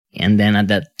And then at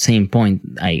that same point,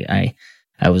 I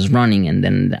was running, and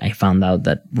then I found out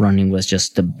that running was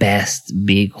just the best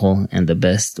vehicle and the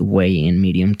best way in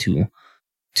medium to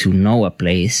know a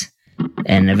place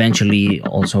and eventually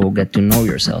also get to know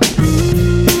yourself.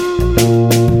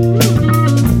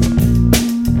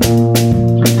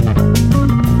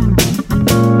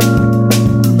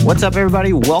 What's up,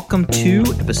 everybody? Welcome to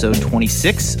episode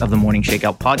 26 of the Morning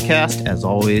Shakeout podcast. As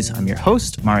always, I'm your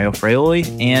host, Mario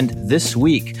Fraioli, and this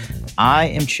week I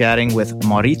am chatting with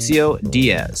Mauricio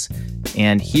Díaz.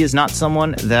 And he is not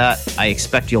someone that I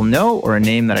expect you'll know or a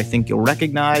name that I think you'll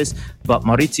recognize, but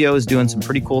Mauricio is doing some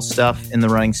pretty cool stuff in the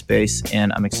running space,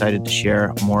 and I'm excited to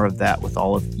share more of that with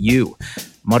all of you.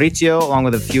 Mauricio, along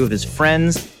with a few of his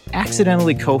friends,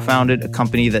 accidentally co-founded a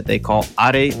company that they call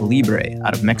Are Libre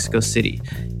out of Mexico City.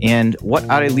 And what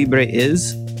Are Libre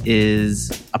is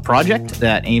a project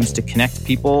that aims to connect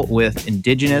people with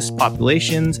indigenous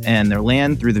populations and their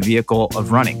land through the vehicle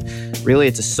of running. Really,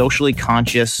 it's a socially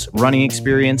conscious running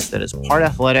experience that is part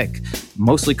athletic,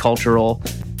 mostly cultural,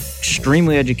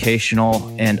 extremely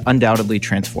educational, and undoubtedly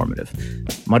transformative.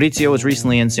 Mauricio was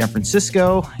recently in San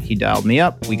Francisco. He dialed me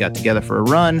up. We got together for a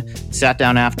run, sat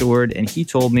down afterward, and he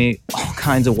told me all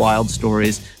kinds of wild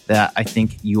stories that I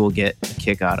think you will get a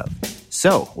kick out of.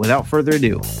 So, without further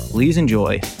ado, please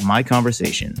enjoy my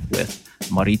conversation with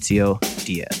Mauricio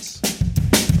Díaz.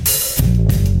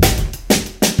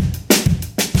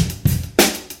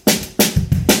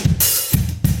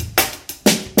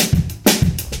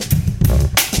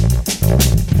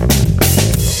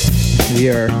 We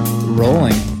are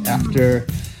rolling after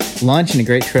lunch and a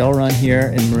great trail run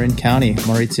here in Marin County.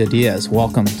 Mauricio Díaz,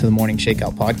 welcome to the Morning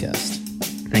Shakeout podcast.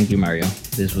 Thank you, Mario.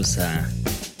 This was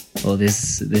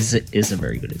this is a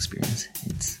very good experience.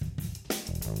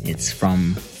 It's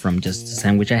from just the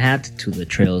sandwich I had to the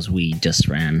trails we just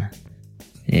ran.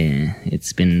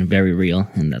 It's been very real,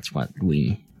 and that's what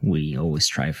we always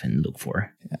strive and look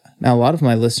for. Yeah. Now, a lot of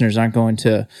my listeners aren't going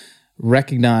to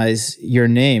recognize your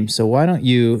name, so why don't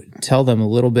you tell them a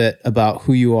little bit about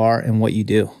who you are and what you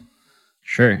do?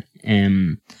 Sure.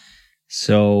 Again,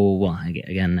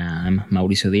 I'm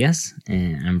Mauricio Díaz.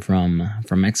 I'm from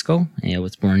Mexico. I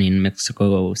was born in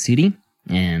Mexico City,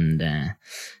 and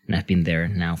I've been there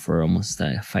now for almost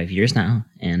 5 years now.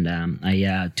 And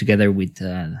I, together with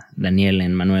Daniel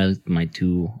and Manuel, my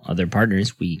two other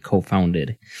partners, we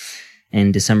co-founded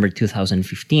in December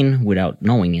 2015, without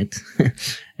knowing it,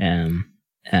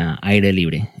 Aire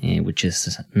Libre, which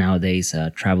is nowadays a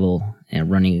travel and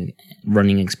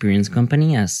running experience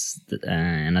company.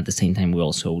 And at the same time, we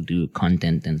also do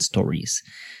content and stories,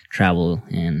 travel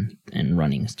and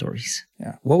running stories.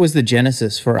 Yeah. What was the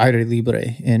genesis for Aire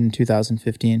Libre in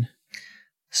 2015?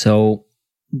 So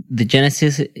the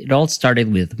genesis, it all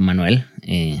started with Manuel,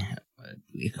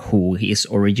 who is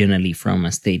originally from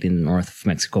a state in the north of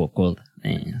Mexico called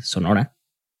Sonora.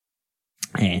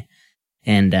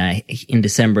 And in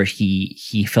December,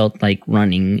 he felt like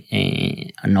running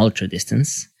an ultra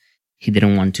distance. He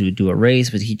didn't want to do a race,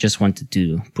 but he just wanted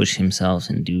to push himself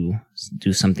and do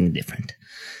something different.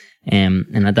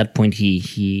 And at that point,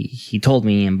 he told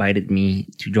me, invited me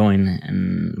to join.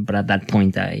 But at that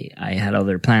point, I had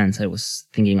other plans. I was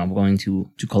thinking of going to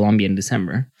Colombia in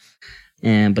December.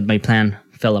 But my plan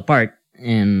fell apart,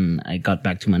 and I got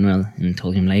back to Manuel and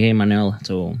told him, like, hey, Manuel,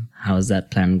 so how's that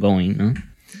plan going? No?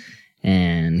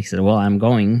 And he said, well, I'm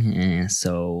going.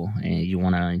 So you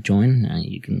want to join?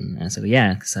 You can. I said,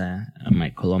 yeah, because my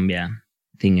Colombia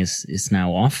thing is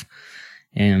now off.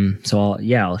 So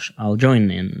I'll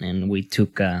join. And we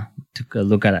took a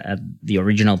look at the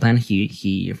original plan.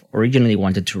 He originally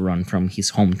wanted to run from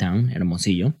his hometown,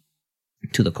 Hermosillo,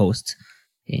 to the coast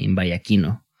in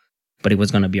Vallaquino. But it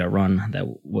was going to be a run that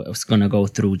was going to go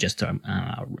through just a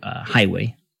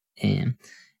highway.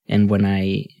 And when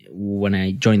I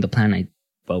joined the plan,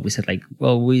 we said, like,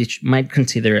 well, we might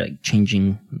consider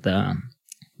changing the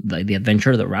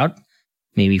adventure, the route,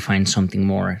 maybe find something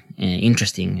more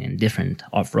interesting and different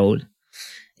off-road.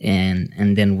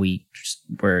 And then we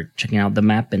were checking out the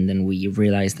map, and then we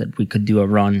realized that we could do a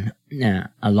run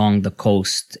along the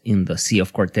coast in the Sea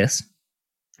of Cortez,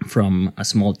 from a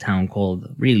small town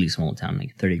really small town,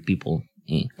 like 30 people,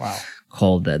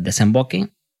 called Desemboque,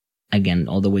 again,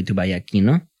 all the way to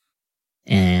Vallaquino.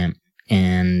 And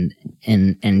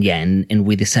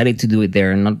we decided to do it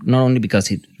there, not only because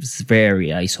it's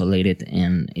very isolated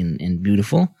and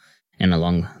beautiful and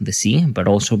along the sea, but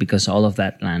also because all of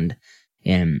that land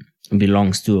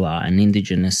belongs to an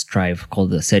indigenous tribe called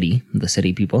the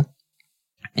Seri people.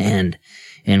 And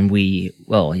And we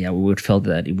would felt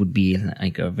that it would be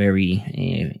like a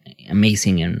very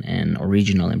amazing and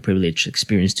original and privileged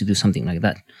experience to do something like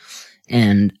that.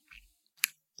 And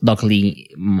luckily,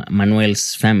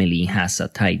 Manuel's family has a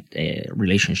tight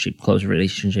close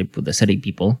relationship with the city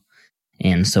people.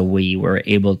 And so we were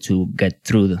able to get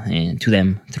through to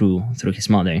them through his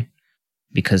mother,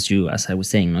 because as I was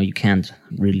saying, you can't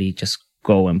really just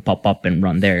go and pop up and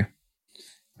run there.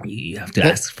 You have to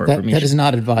ask for permission. That is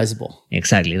not advisable.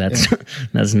 Exactly.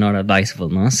 That's not advisable,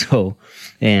 no? So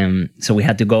we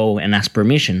had to go and ask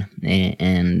permission.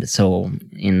 And so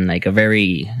in like a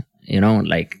very,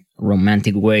 like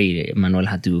romantic way, Manuel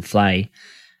had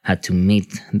to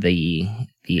meet the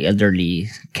elderly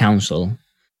council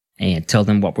and tell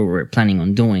them what we were planning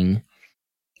on doing.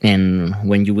 And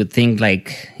when you would think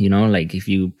like if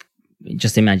you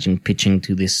just imagine pitching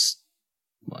to this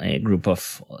group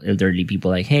of elderly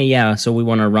people like, hey, yeah, so we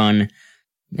want to run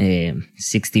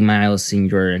 60 miles in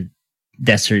your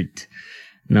desert,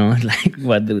 like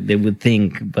what they would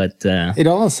think. But it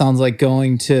almost sounds like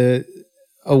going to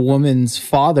a woman's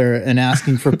father and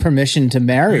asking for permission to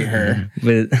marry her.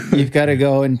 But you've got to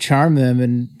go and charm them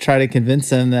and try to convince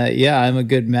them that, yeah, I'm a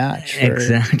good match for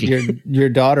your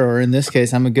daughter, or in this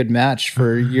case, I'm a good match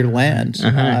for your land,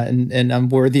 and I'm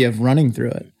worthy of running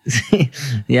through it.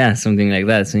 Yeah, something like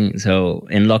that. So,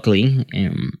 and luckily,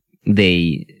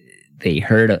 they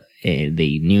heard,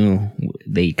 they knew,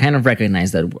 they kind of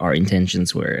recognized that our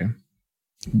intentions were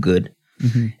good,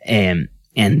 and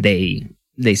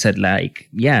they said like,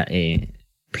 yeah,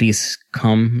 please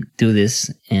come do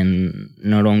this. And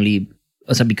not only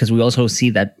also because we also see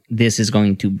that this is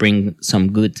going to bring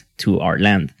some good to our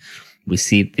land. We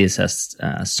see this as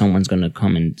someone's going to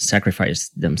come and sacrifice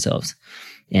themselves.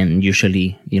 And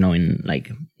usually, in like,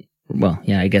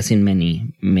 I guess in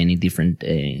many different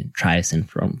tribes and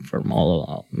from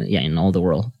all, in all the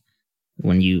world,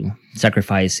 when you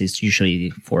sacrifice, it's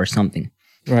usually for something.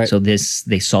 Right. So this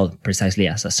they saw precisely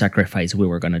as a sacrifice we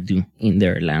were going to do in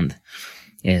their land,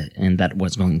 and that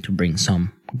was going to bring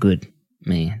some good,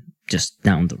 just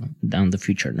down the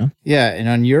future, no? Yeah, and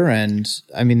on your end,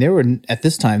 I mean, there were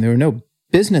no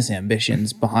business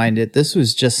ambitions behind it. This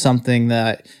was just something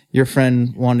that your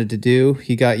friend wanted to do.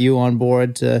 He got you on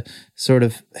board to sort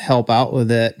of help out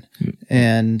with it,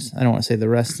 and I don't want to say the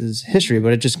rest is history,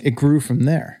 but it grew from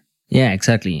there. Yeah,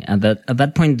 exactly. At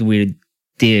that point, we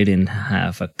didn't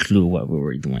have a clue what we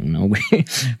were doing. No,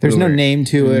 there's no name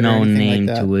to it. No name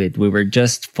like to it. We were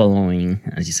just following,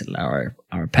 as you said, our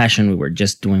passion. We were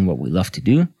just doing what we love to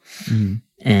do.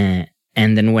 Mm-hmm.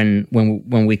 And then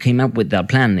when we came up with that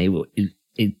plan,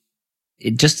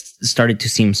 it just started to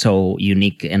seem so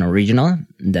unique and original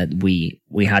that we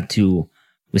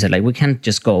said like, we can't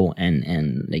just go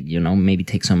and like, maybe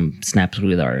take some snaps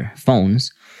with our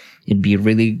phones. It'd be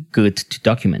really good to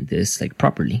document this like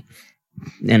properly.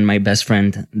 And my best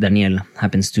friend, Daniel,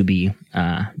 happens to be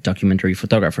a documentary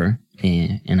photographer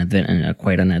and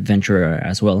quite an adventurer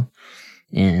as well.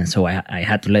 And so I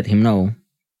had to let him know,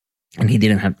 and he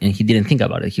didn't think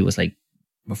about it. He was like,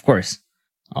 of course,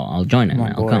 I'll join and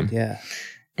I'll come. Yeah.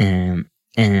 And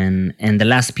the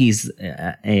last piece,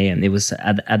 and it was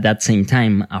at that same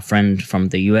time, a friend from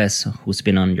the US who's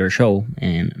been on your show,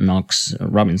 and Knox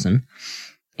Robinson,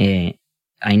 I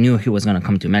knew he was going to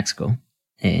come to Mexico.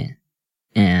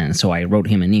 And so I wrote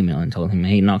him an email and told him,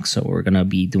 hey, Knox, so we're going to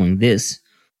be doing this.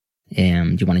 Do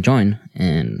you want to join?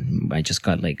 And I just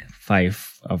got like a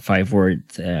 5-word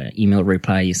email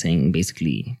reply saying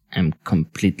basically, I'm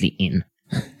completely in.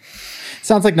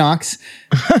 Sounds like Knox.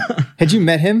 Had you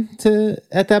met him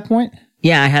at that point?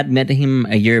 Yeah, I had met him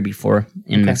a year before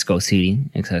in Mexico City,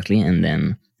 exactly.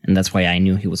 And that's why I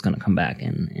knew he was going to come back.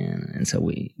 And so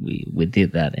we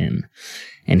did that.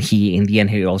 And he, in the end,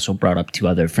 he also brought up 2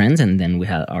 other friends. And then we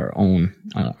had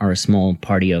our small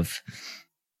party of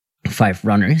 5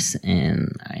 runners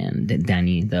and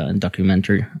Danny, the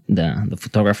documenter, the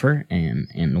photographer,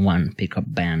 and one pickup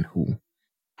band who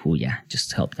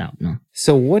just helped out. No.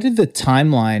 So what did the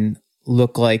timeline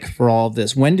look like for all of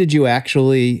this? When did you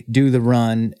actually do the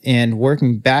run? And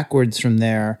working backwards from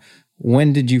there,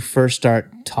 when did you first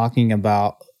start talking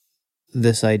about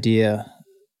this idea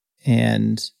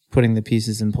and putting the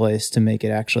pieces in place to make it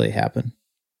actually happen?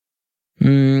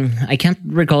 I can't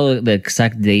recall the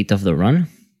exact date of the run,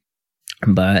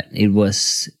 but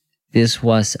this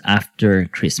was after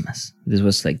Christmas. This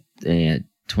was like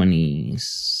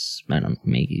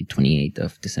maybe 28th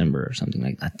of December or something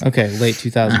like that. Okay, late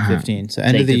 2015. So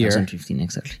end of the year. 2015,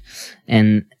 exactly.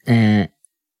 And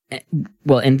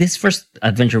well, in this first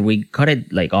adventure, we cut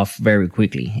it like off very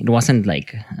quickly. It wasn't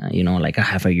like, like a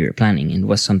half a year planning. It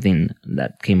was something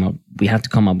that came up. We had to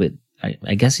come up with,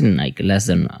 I guess, in like less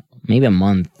than maybe a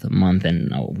month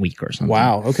and a week or something.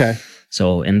 Wow. Okay.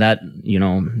 So, and that,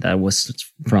 that was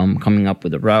from coming up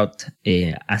with a route,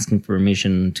 asking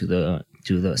permission to the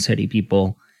city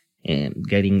people,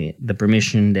 getting the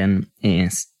permission, then,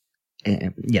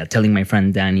 telling my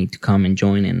friend Danny to come and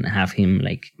join and have him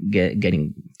like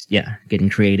getting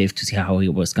creative to see how he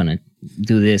was gonna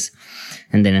do this,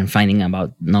 and then finding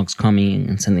about Knox coming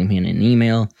and sending him an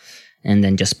email, and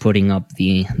then just putting up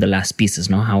the last pieces,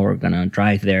 how we're gonna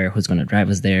drive there, who's gonna drive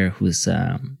us there, who's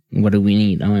what do we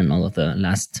need, and all of the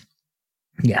last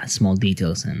small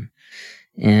details,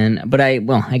 but I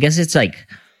guess it's like,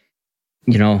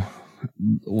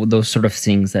 those sort of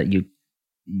things that you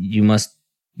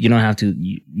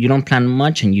don't plan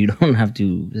much, and you don't have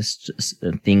to just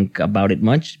think about it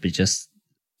much, but just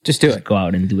do it. Go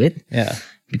out and do it. Yeah.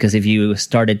 Because if you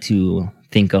started to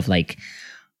think of like,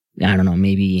 I don't know,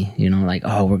 maybe, like,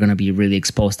 oh, we're going to be really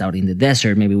exposed out in the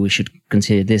desert, maybe we should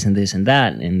consider this and this and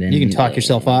that. And then you can talk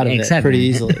yourself out of it pretty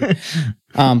easily.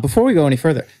 Before we go any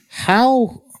further,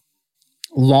 how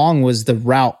long was the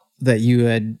route that you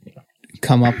had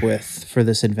come up with for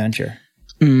this adventure?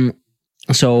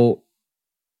 So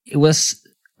it was,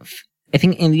 I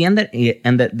think in the end it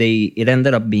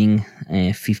ended up being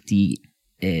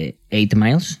 58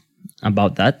 miles,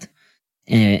 about that.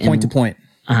 Point to point.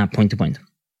 Point to point.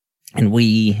 And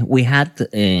we had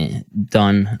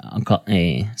done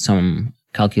some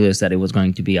calculus that it was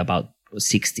going to be about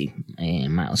 60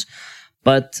 miles,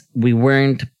 but we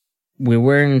weren't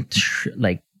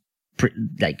sure.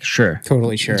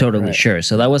 Totally right. Sure.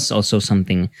 So that was also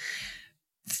something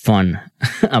fun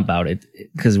about it,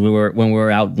 because when we were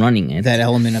out running it, that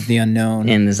element of the unknown,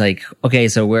 and it's like, okay,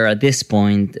 so we're at this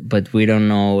point, but we don't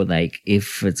know like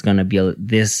if it's gonna be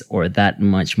this or that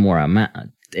much more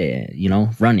amount,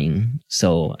 running.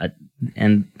 So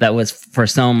and that was for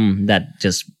some that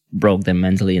just broke them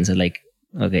mentally and said like,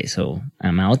 okay, so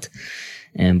I'm out.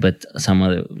 But some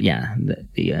other,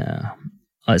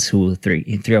 us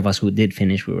three of us who did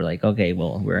finish, we were like, okay,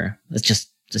 well, let's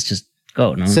just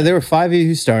go. No? So there were 5 of you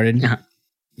who started.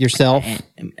 Yourself,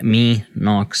 me,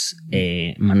 Knox,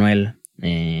 Manuel,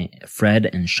 Fred,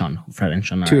 and Sean. Fred and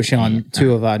Sean are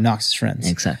two of Knox's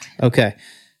friends. Exactly. Okay.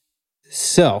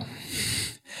 So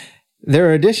there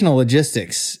are additional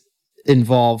logistics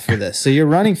involved for this. So you're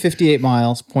running 58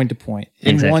 miles point to point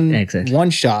in one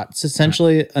shot. It's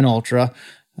essentially an ultra.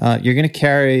 You're going to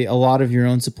carry a lot of your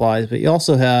own supplies, but you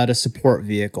also had a support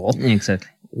vehicle. Exactly.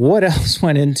 What else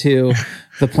went into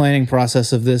the planning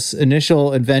process of this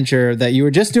initial adventure that you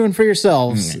were just doing for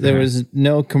yourselves? There was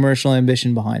no commercial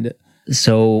ambition behind it.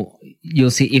 So you'll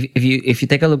see if you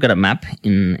take a look at a map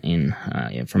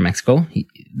from Mexico,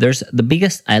 there's the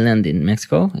biggest island in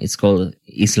Mexico. It's called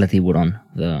Isla Tiburon,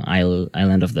 the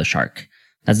island of the shark.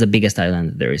 That's the biggest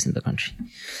island there is in the country,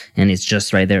 and it's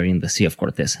just right there in the Sea of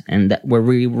Cortez. And where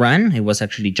we ran, it was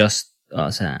actually just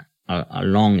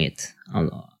along it.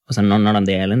 So not on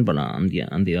the island, but on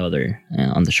the other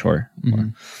on the shore.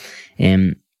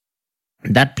 Mm-hmm.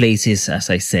 That place is,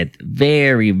 as I said,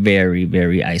 very, very,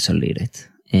 very isolated.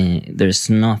 There's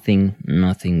nothing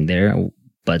there,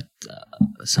 but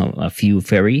a few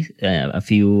ferries, a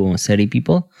few city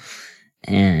people,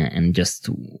 and just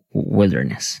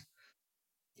wilderness.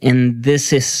 And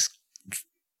this is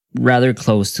rather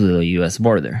close to the U.S.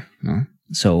 border, no?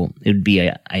 So it would be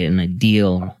an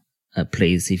ideal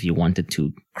place if you wanted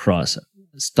to cross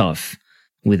stuff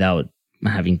without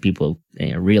having people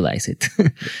realize it.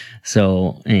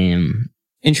 So, in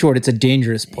short, it's a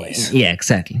dangerous place. Yeah,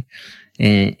 exactly.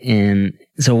 And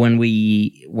so when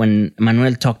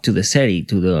Manuel talked to the city,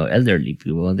 to the elderly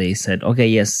people, they said, okay,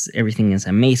 yes, everything is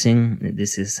amazing.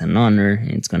 This is an honor.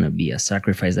 It's going to be a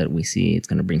sacrifice that we see. It's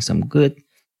going to bring some good.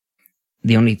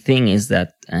 The only thing is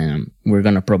that we're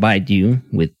going to provide you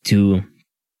with 2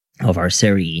 of our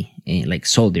Seri, like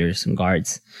soldiers and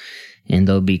guards, and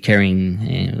they'll be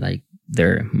carrying like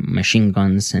their machine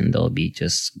guns, and they'll be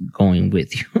just going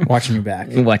with you, watching your back.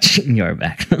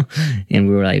 And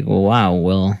we were like, oh, wow,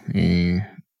 well,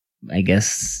 I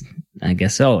guess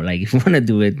so. Like, if you want to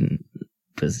do it,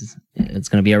 because it's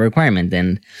going to be a requirement.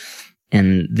 And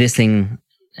this thing,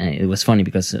 it was funny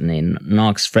because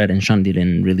Knox, Fred, and Sean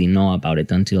didn't really know about it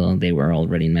until they were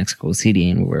already in Mexico City,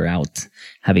 and we were out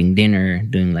having dinner,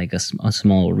 doing like a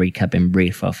small recap and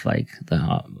brief of like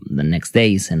the next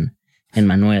days, and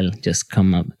Manuel just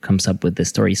comes up with the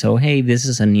story. So, hey, this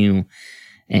is a new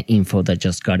info that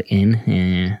just got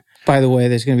in. By the way,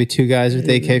 there's going to be 2 guys with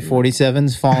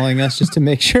AK-47s following us just to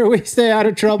make sure we stay out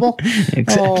of trouble.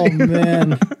 Exactly. Oh,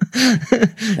 man.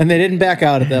 And they didn't back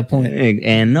out at that point.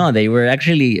 And no, they were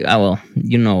actually,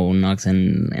 Knox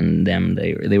and them,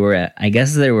 they were, I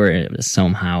guess they were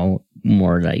somehow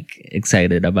more like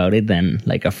excited about it than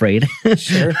like afraid.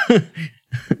 Sure.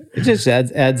 It just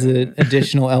adds an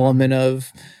additional element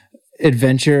of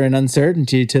adventure and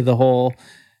uncertainty to the whole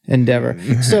endeavor.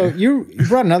 So you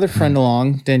brought another friend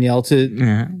along, Danielle,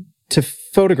 to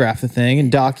photograph the thing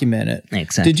and document it.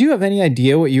 Exactly. Did you have any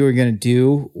idea what you were going to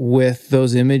do with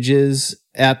those images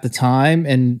at the time?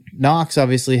 And Knox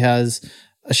obviously has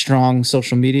a strong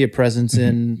social media presence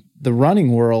in the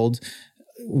running world.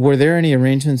 Were there any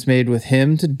arrangements made with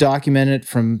him to document it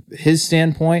from his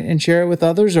standpoint and share it with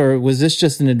others? Or was this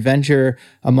just an adventure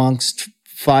amongst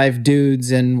 5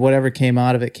 dudes and whatever came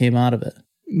out of it, came out of it?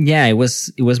 Yeah, it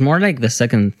was more like the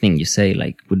second thing you say.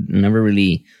 Like, we never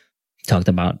really talked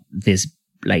about this,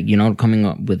 like, coming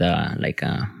up with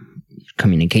a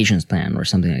communications plan or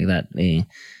something like that.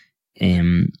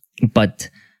 But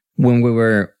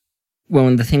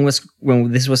when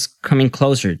this was coming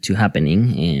closer to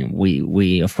happening,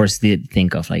 we of course did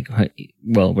think of like,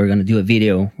 well, we're gonna do a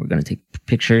video, we're gonna take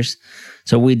pictures,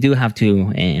 so we do have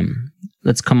to.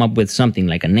 Let's come up with something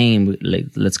like a name. Like,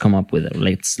 let's come up with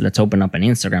let's open up an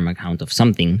Instagram account of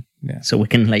something, so we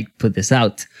can like put this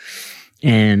out.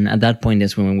 And at that point,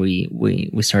 that's when we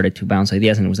started to bounce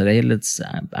ideas, and it was like, hey, let's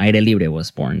Aire Libre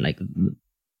was born, like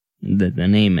the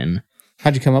name. And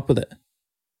how'd you come up with it?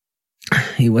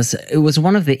 It was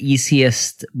one of the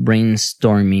easiest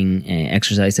brainstorming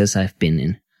exercises I've been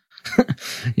in.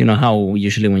 You know how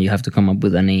usually when you have to come up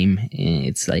with a name,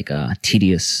 it's like a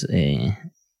tedious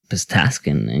task,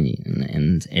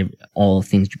 and all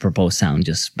things you propose sound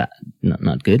just bad,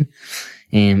 not good.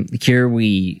 And here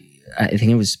I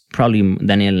think it was probably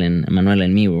Daniel and Manuel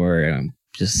and me were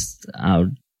just out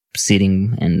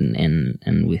sitting,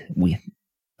 and we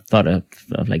thought of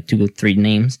like 2 or 3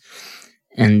 names.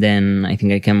 And then I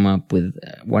think I came up with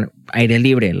one, Aire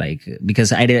Libre, like,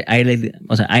 because aire,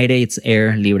 it's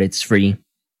air, libre, it's free.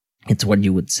 It's what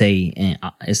you would say.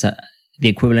 It's the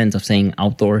equivalent of saying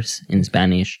outdoors in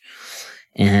Spanish.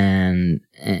 And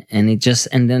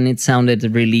then it sounded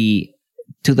really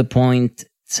to the point,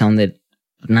 sounded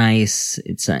nice.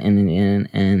 It's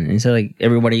and so like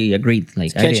everybody agreed,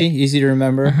 like, it's catchy, easy to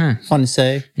remember, fun to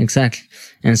say. Exactly.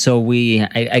 And so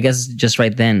I guess just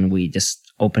right then we just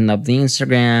opened up the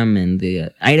Instagram, and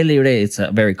the Aire Libre, it's a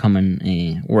very common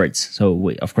words. So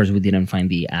of course we didn't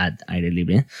find the ad Aire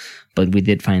Libre, but we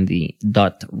did find the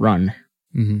 .run.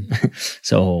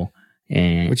 So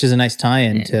which is a nice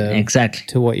tie-in to exactly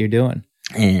to what you're doing.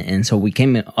 And so we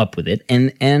came up with it,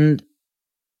 and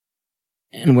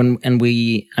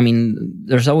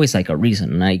there's always like a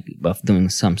reason, like, of doing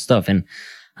some stuff. And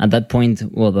at that point,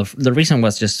 well, the reason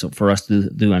was just for us to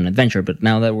do an adventure. But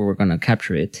now that we were going to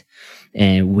capture it,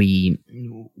 we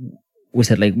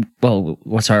said, like, well,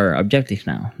 what's our objective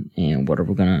now? And what are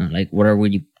we gonna, like, what are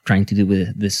we trying to do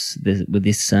with this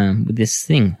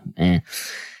thing?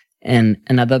 And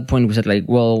at that point we said, like,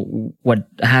 well, what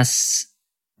has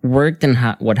worked and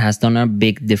what has done a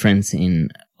big difference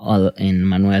in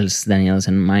Manuel's, Daniel's,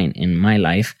 and mine, in my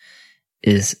life,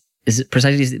 is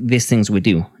precisely these things we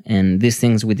do. And these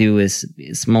things we do is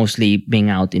mostly being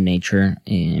out in nature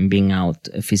and being out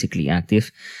physically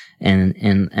active.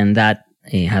 And that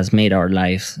has made our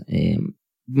life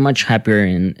much happier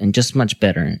and just much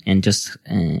better. And just,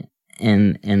 and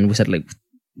we said, like,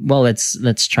 well, let's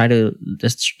just try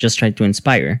to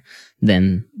inspire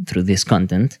them through this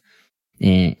content.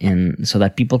 And so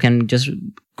that people can just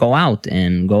go out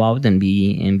and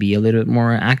be a little bit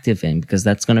more active, and because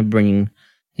that's going to bring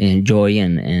joy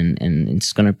and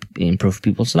it's going to improve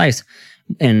people's lives.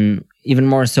 And even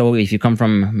more so if you come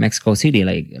from Mexico City,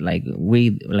 like we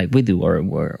do, or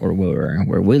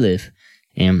where we live,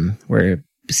 where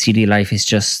city life is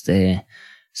just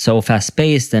so fast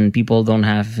paced, and people don't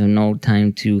have no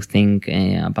time to think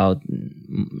about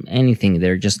anything.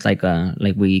 They're just like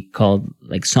we call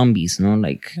like zombies,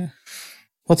 like. Yeah.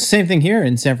 Well, it's the same thing here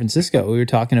in San Francisco. We were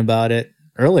talking about it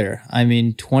earlier. I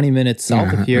mean, 20 minutes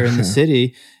south of here in the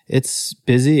city, it's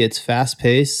busy, it's fast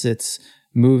paced, it's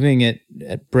moving at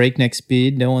breakneck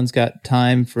speed. No one's got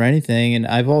time for anything. And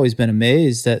I've always been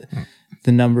amazed at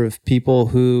the number of people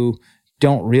who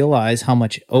don't realize how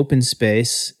much open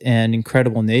space and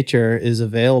incredible nature is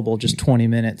available just 20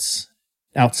 minutes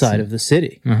outside of the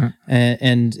city.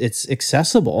 And it's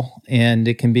accessible, and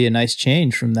it can be a nice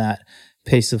change from that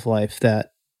pace of life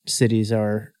that cities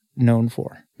are known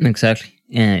for. Exactly.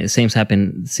 Same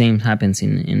happens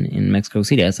in Mexico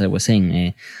City, as I was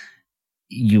saying.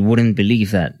 you wouldn't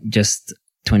believe that just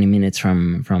 20 minutes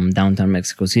from downtown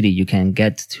Mexico City, you can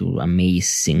get to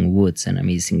amazing woods and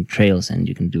amazing trails, and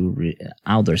you can do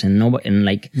outdoors and not what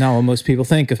most people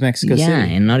think of Mexico City. Yeah,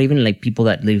 and not even like people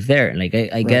that live there. Like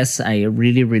I guess I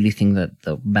really, really think that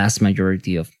the vast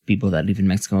majority of people that live in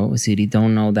Mexico City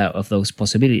don't know that of those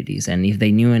possibilities. And if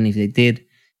they knew and if they did,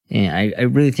 I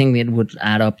really think it would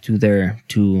add up to them.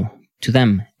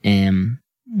 And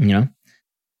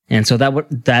so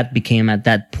that became at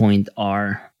that point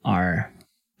our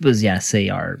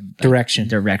direction,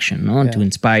 no, to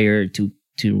inspire to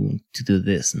do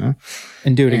this, no,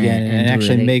 and do it again, and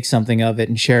actually make something of it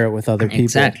and share it with other people.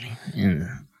 Exactly.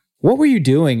 What were you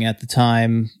doing at the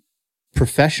time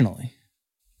professionally?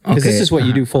 Because this is what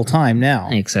you do full time now.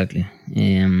 Exactly.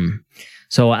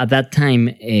 So at that time,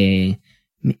 I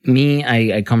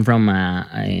come from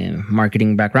a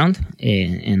marketing background,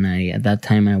 and at that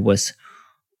time I was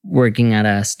working at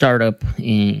a startup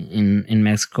in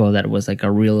Mexico that was like a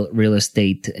real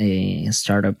estate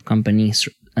startup company,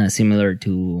 similar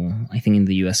to, I think in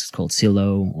the US it's called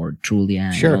Zillow or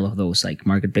Trulia, and all of those like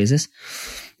marketplaces.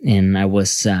 And I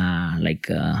was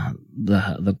the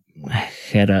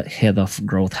head of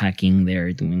growth hacking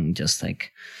there, doing just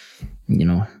like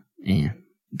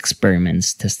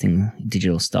experiments, testing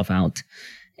digital stuff out.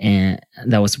 And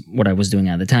that was what I was doing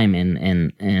at the time.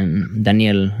 And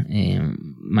Daniel,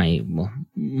 my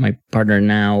partner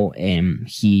now,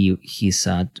 he's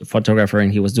a photographer,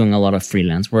 and he was doing a lot of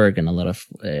freelance work and a lot of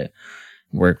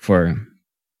work for.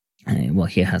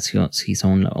 He has his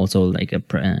own also like a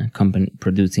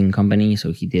producing company,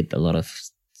 so he did a lot of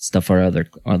stuff for other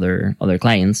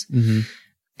clients. Mm-hmm.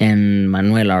 And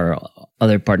Manuel, our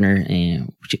other partner,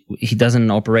 he doesn't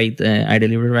operate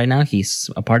iDelivery right now. He's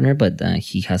a partner, but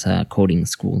he has a coding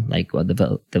school, like a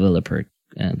developing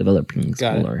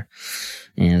school,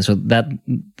 and so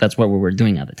that's what we were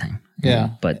doing at the time. Yeah,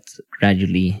 but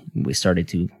gradually we started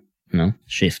to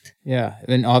shift. Yeah,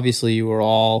 and obviously you were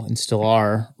all and still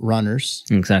are runners.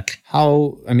 Exactly.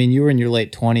 You were in your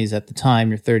late 20s at the time.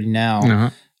 You're 30 now. Uh-huh.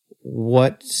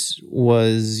 What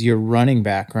was your running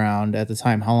background at the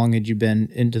time? How long had you been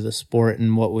into the sport,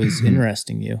 and what was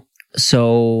interesting you?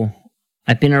 So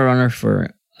I've been a runner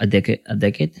for a decade.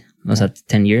 Was at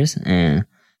 10 years. And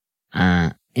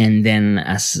then,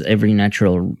 as every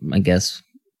natural, I guess,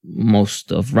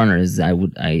 most of runners,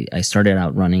 I started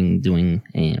out running, doing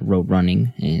road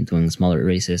running, doing smaller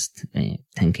races,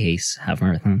 10Ks, half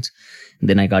marathons. And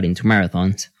then I got into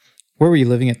marathons. Where were you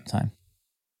living at the time?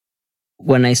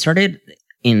 When I started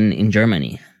in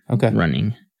Germany,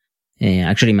 running,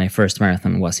 actually my first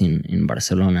marathon was in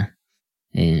Barcelona,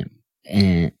 and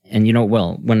when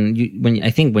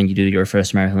you do your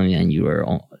first marathon and you are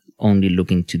only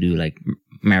looking to do like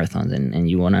marathons and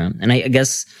you wanna, and I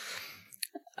guess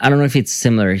I don't know if it's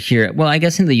similar here. Well, I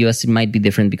guess in the US it might be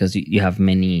different because you have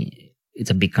many. It's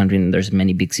a big country and there's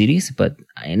many big cities, but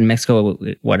in Mexico,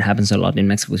 what happens a lot in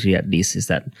Mexico City at least is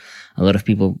that a lot of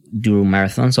people do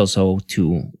marathons also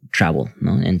to travel,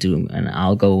 and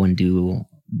I'll go and do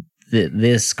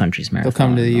this country's marathon. They'll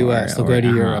come to the US, they'll go to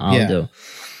Europe.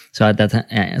 So at that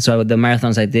time, so the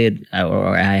marathons I did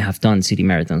or I have done, city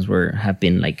marathons, have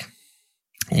been like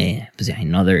in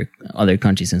other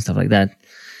countries and stuff like that.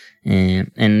 I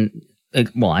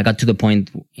got to the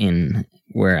point in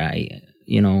where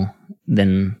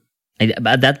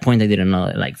at that point I didn't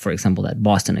know, like, for example, that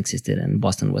Boston existed and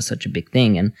Boston was such a big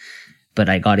thing. But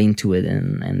I got into it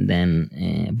and then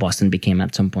Boston became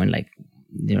at some point like,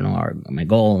 my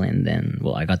goal. And then,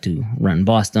 I got to run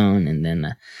Boston, and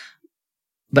then,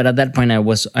 but at that point I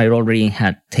already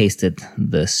had tasted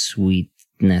the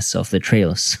sweetness of the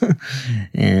trails.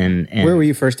 and where were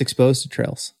you first exposed to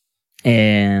trails?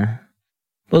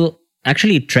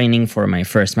 Actually training for my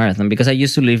first marathon, because I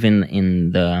used to live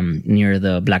in the near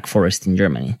the Black Forest in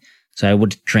Germany, so I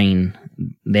would train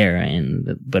there.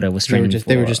 But I was training.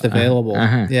 They were just available.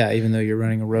 Yeah, even though you're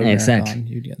running a road marathon,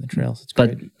 you'd get in the trails. It's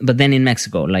great. But then in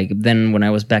Mexico, then when I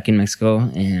was back in Mexico,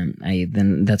 and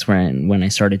that's when I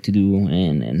started to do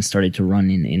and started to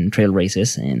run in trail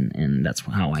races, and that's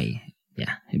how I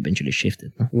eventually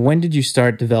shifted. When did you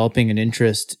start developing an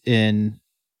interest in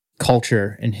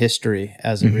culture and history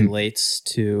as it relates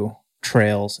to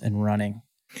trails and running?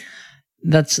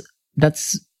 It's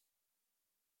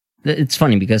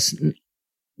funny because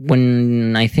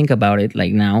when I think about it,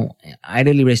 like now,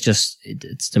 iDelivery is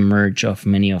it's the merge of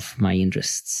many of my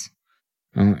interests,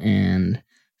 and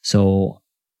so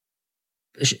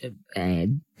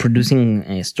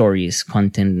producing stories,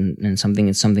 content, and something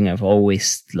is something I've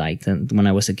always liked. And when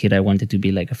I was a kid, I wanted to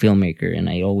be like a filmmaker, and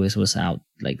I always was out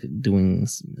like doing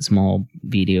small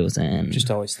videos and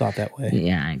just always thought that way.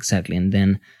 Yeah, exactly. And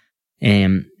then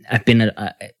I've been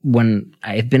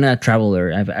a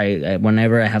traveler. I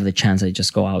whenever I have the chance, I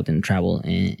just go out and travel.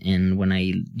 And when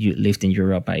I lived in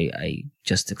Europe, I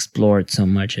just explored so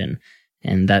much,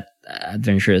 and that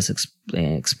adventurous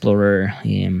explorer,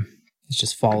 it's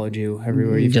just followed you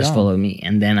everywhere you've just gone. Followed me.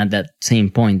 And then at that same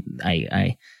point,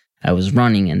 I was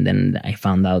running, and then I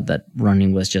found out that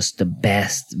running was just the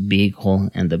best vehicle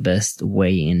and the best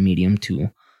way and medium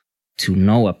to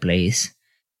know a place,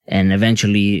 and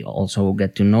eventually also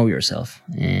get to know yourself.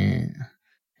 And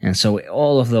so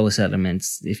all of those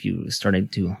elements, if you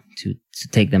started to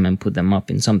take them and put them up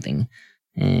in something,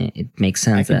 it makes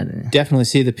sense. I can definitely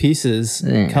see the pieces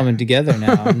coming together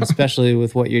now, and especially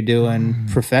with what you're doing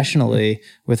professionally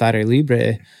with Aire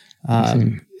Libre.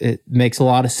 It makes a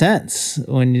lot of sense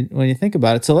when you think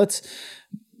about it. So let's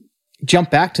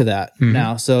jump back to that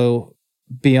now. So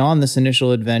beyond this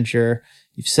initial adventure,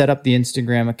 you've set up the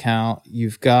Instagram account.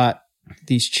 You've got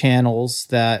these channels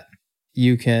that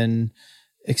you can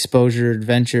expose your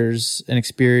adventures and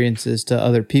experiences to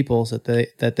other people so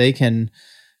that they can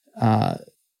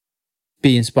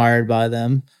be inspired by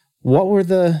them. What were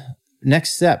the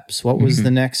next steps? What was the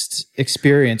next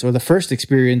experience, or the first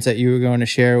experience that you were going to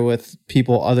share with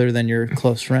people other than your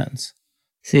close friends?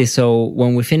 See, so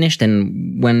when we finished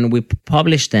and when we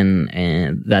published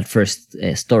that first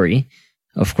story,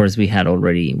 of course we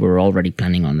were already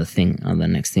planning on the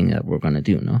next thing that we're going to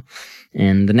do, no?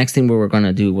 And the next thing we were going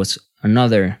to do was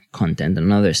another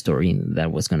story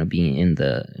that was going to be in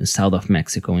the south of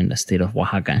Mexico, in the state of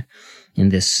Oaxaca, in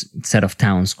this set of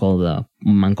towns called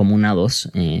Mancomunados.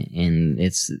 And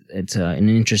it's an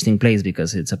interesting place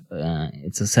because it's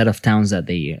a set of towns that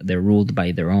they're ruled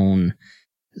by their own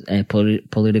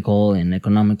political and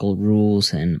economical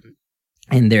rules, and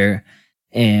their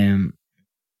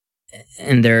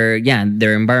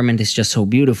environment is just so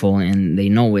beautiful, and they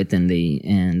know it,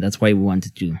 and that's why we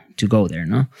wanted to go there,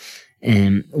 no?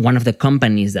 And one of the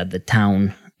companies that the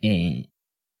town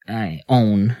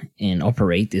own and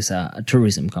operate is a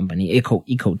tourism company,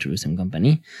 eco-tourism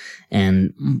company.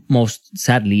 And most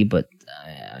sadly, but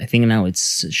I think now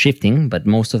it's shifting, but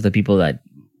most of the people that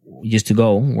used to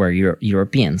go were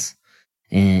Europeans.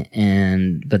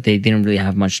 But they didn't really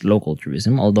have much local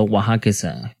tourism, although Oaxaca is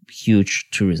a huge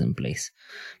tourism place,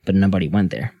 but nobody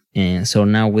went there. And so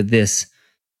now with this,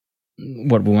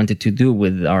 what we wanted to do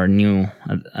with our new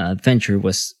adventure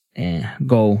was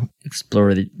go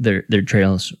explore their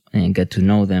trails and get to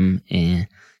know them, and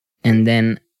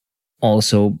then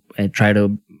also try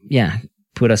to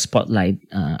put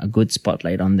a good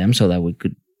spotlight on them, so that we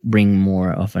could bring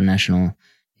more of a national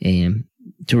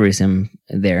tourism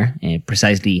there,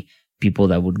 precisely people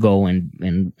that would go and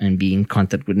be in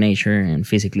contact with nature and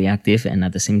physically active, and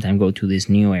at the same time go to this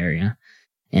new area.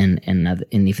 And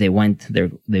if they went there,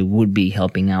 they would be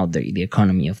helping out the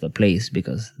economy of the place,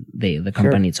 because the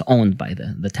company is owned by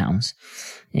the towns.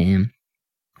 And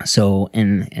so,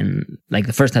 and like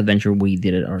the first adventure, we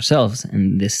did it ourselves.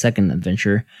 And this second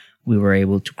adventure, we were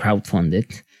able to crowdfund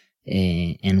it,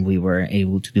 and we were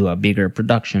able to do a bigger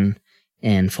production.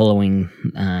 And following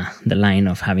the line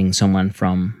of having someone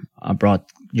from abroad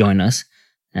join us,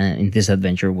 in this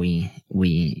adventure, we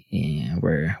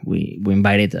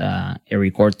invited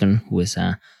Eric Orton, who is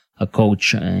a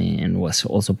coach and was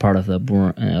also part of the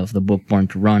book Born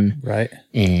to Run. Right.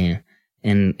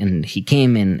 And he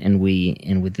came and we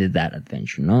did that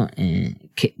adventure, no? And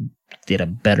did a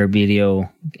better video.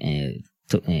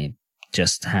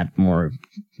 Just had more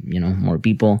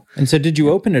people. And so, did you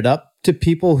open it up to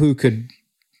people who could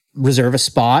reserve a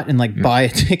spot and buy a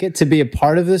ticket to be a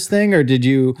part of this thing, or did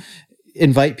you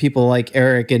invite people like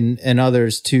Eric and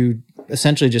others to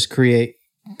essentially just create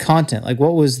content?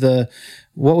 What was the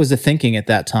thinking at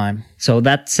that time? So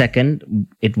that second,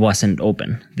 it wasn't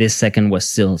open. This second was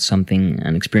still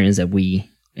an experience that we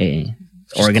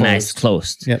organized,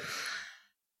 closed. Yep.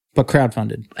 But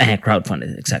crowdfunded.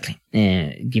 Crowdfunded, exactly.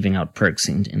 Giving out perks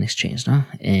in exchange, no?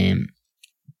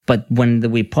 But when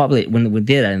we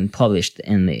did it and published,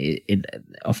 and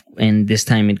this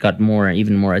time it got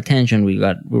even more attention. We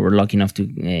were lucky enough to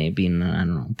be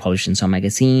published in some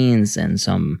magazines and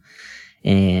some.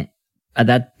 At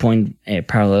that point,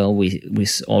 parallel, we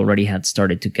already had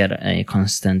started to get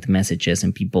constant messages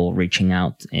and people reaching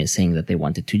out, saying that they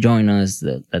wanted to join us,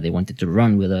 that they wanted to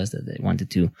run with us, that they wanted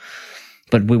to.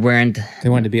 But we weren't. They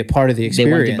wanted to be a part of the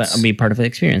experience. They wanted to be part of the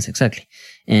experience, exactly.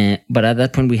 But at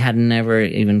that point, we had never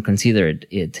even considered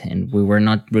it. And we were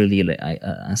not really,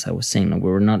 as I was saying, we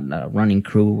were not a running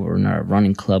crew or not a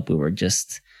running club. We were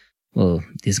just, well,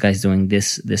 this guy's doing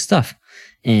this stuff.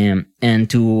 And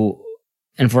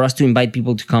for us to invite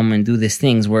people to come and do these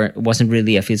things wasn't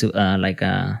really a like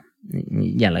a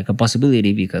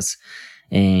possibility because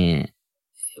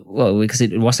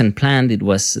it wasn't planned. It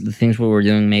was the things we were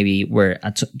doing maybe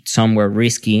some were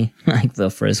risky, like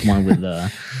the first one with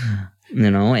the,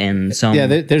 and some. Yeah,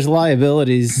 there's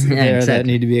liabilities there exactly. that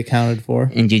need to be accounted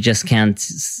for. And you just can't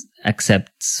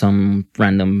accept some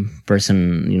random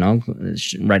person,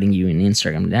 writing you in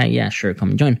Instagram. Yeah, sure,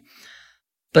 come join.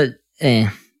 But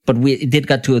it did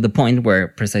get to the point where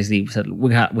precisely we said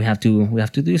we have to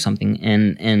do something.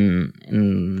 And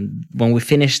when we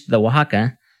finished the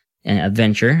Oaxaca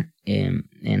adventure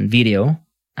and video,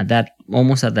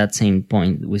 almost at that same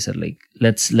point, we said like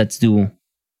let's do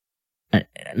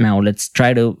now. Let's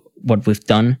try to what we've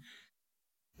done,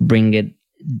 bring it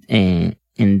and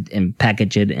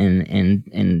package it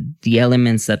and the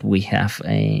elements that we have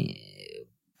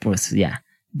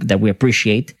that we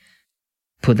appreciate.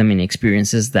 Put them in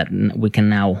experiences that we can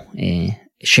now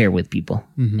share with people.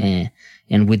 Mm-hmm.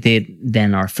 And we did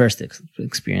then our first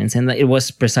experience. And it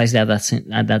was precisely at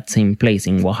that same place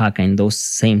in Oaxaca, in those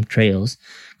same trails,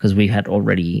 because we had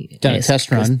already done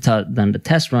the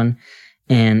test run.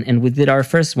 And we did our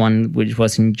first one, which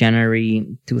was in January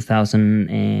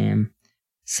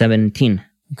 2017.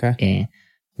 Okay.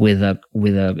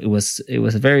 It was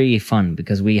very fun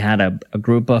because we had a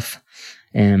group of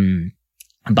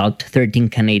about 13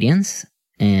 Canadians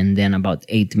and then about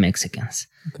 8 Mexicans.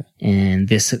 Okay. And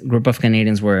this group of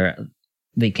Canadians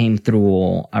they came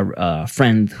through a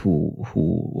friend who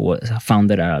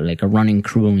founded a running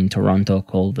crew in Toronto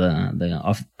called it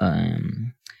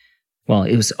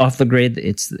was Off the Grid.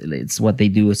 It's what they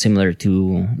do, similar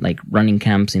to like running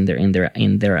camps in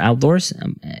their outdoors.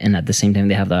 And at the same time,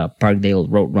 they have the Parkdale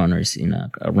Road Runners in a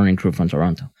running crew from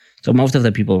Toronto. So most of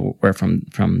the people were from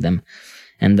them.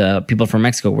 And the people from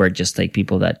Mexico were just like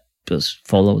people that just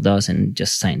followed us and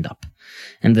just signed up.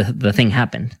 And the thing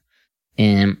happened.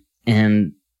 And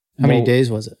how many days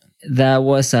was it? That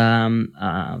was a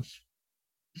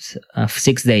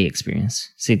 6-day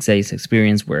experience. 6 days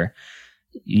experience where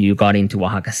you got into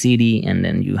Oaxaca City, and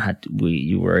then you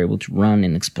were able to run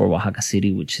and explore Oaxaca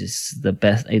City, which is the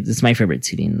best. It's my favorite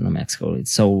city in New Mexico.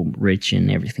 It's so rich in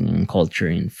everything, in culture,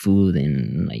 in food,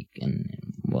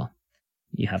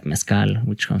 you have mezcal,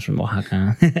 which comes from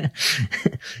Oaxaca,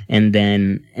 and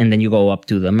then you go up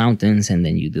to the mountains, and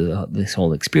then you do this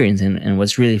whole experience. And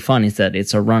what's really fun is that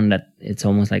it's a run that it's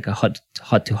almost like a hut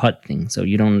to hut thing. So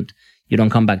you don't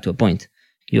come back to a point.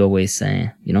 You always,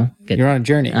 you're on a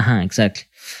journey. Exactly.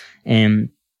 And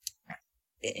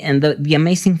the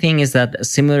amazing thing is that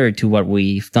similar to what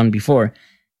we've done before,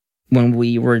 when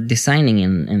we were designing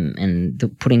and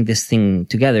putting this thing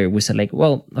together, we said like,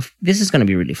 well, this is going to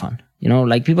be really fun.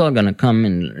 Like people are going to come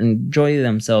and enjoy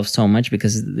themselves so much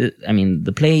because,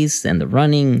 the place and the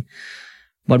running.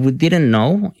 What we didn't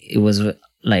know, it was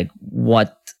like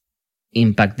what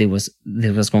impact it was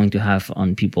going to have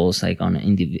on people's, like on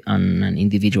an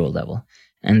individual level.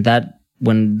 And that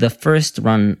when the first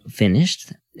run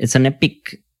finished, it's an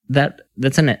epic,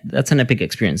 that's an epic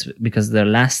experience because the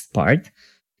last part,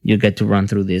 you get to run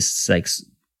through this like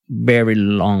very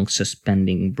long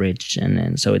suspending bridge,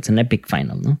 and so it's an epic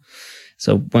final, no?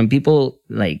 So when people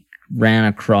like ran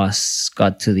across,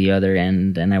 got to the other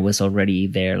end, and I was already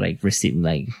there, like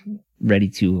ready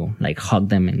to like hug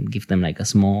them and give them like a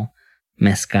small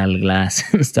mezcal glass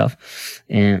and stuff,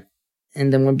 and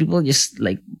then when people just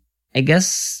like, I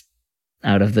guess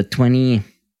out of the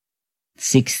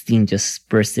 2016 just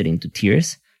bursted into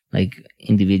tears, like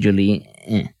individually.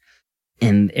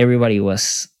 And everybody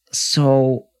was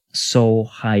so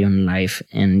high on life.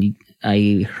 And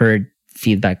I heard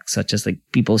feedback such as like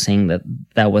people saying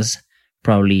that was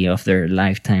probably of their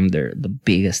lifetime, the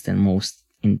biggest and most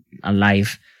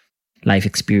alive life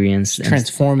experience.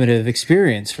 Transformative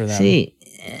experience for them. See,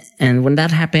 and when that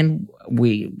happened,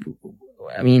 we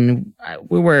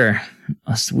were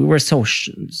so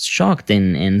shocked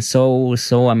and so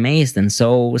amazed and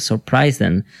so surprised,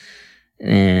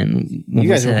 and you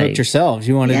guys were hooked yourselves.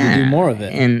 You wanted to do more of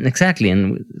it, and exactly,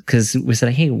 and because we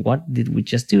said, "Hey, what did we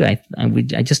just do? I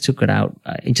just took it out.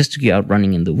 I just took you out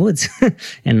running in the woods,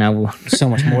 and now so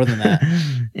much more than that."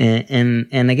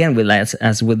 and again, with the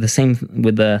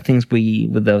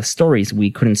stories,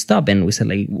 we couldn't stop, and we said,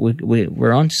 like,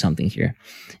 we're onto something here,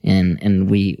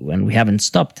 and we haven't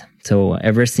stopped. So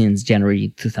ever since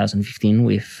January 2015,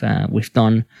 we've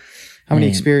done. How many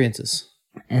experiences?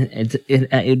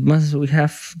 We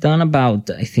have done about,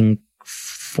 I think,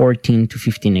 14 to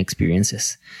 15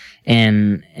 experiences.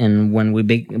 And when we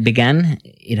began,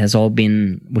 it has all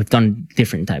been, we've done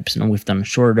different types. We've done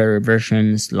shorter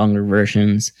versions, longer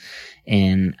versions.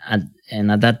 And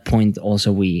at that point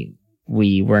also, we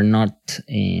were not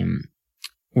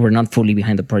fully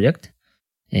behind the project.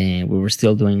 We were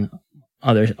still doing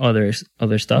other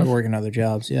stuff. Working other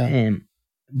jobs. Yeah.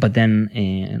 But then,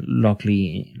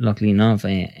 luckily enough,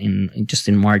 in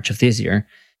March of this year,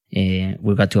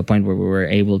 we got to a point where we were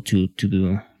able to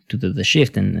do the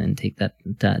shift and take that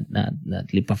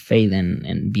leap of faith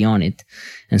and beyond it.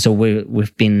 And so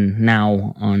we've been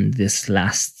now on this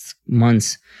last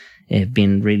months,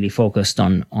 been really focused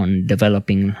on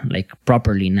developing like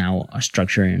properly now a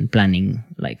structure and planning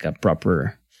like a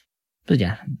proper,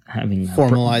 having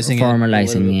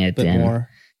formalizing it and more.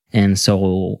 And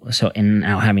so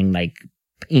now having like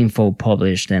info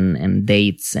published and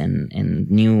dates and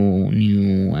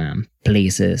new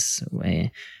places.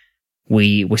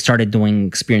 We started doing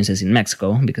experiences in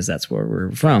Mexico because that's where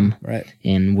we're from. Right.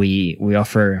 And we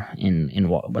offer in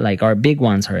like our big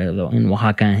ones are in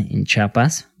Oaxaca, in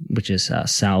Chiapas, which is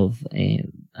south,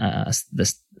 a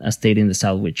state in the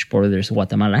south which borders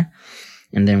Guatemala.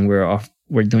 And then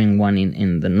we're doing one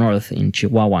in the north, in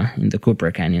Chihuahua, in the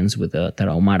Cooper Canyons with the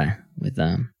Tarahumara, with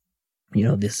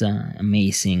this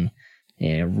amazing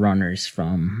runners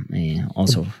from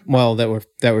also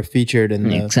that were featured in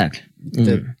the exactly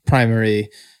the primary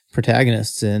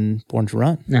protagonists in Born to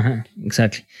Run.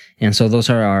 Exactly. And so those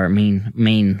are our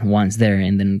main ones there,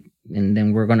 and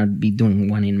then we're gonna be doing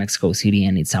one in Mexico City,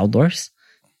 and it's outdoors.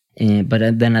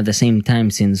 But then at the same time,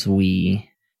 since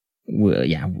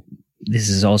this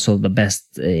is also the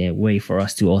best way for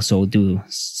us to also do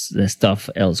the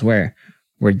stuff elsewhere.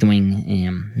 We're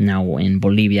doing now in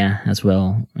Bolivia as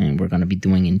well, and we're going to be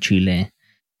doing in Chile,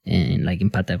 and like in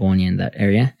Patagonia, in that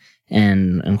area,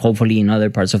 and hopefully in other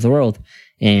parts of the world.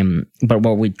 But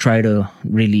what we try to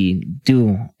really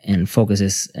do and focus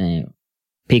is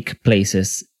pick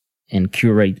places and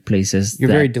curate places. You're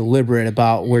very deliberate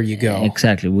about where you go.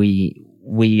 Exactly.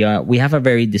 We have a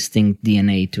very distinct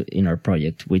DNA in our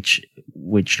project, which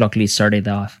luckily started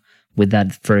off with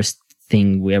that first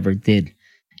thing we ever did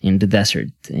in the desert,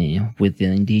 with the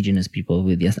indigenous people,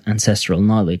 with the ancestral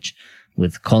knowledge,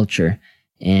 with culture,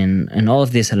 and all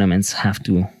of these elements have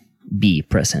to be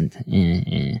present,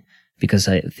 because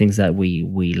things that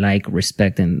we like,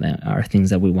 respect, and are things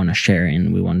that we want to share,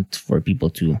 and we want for people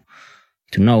to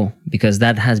know, because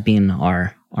that has been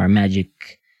our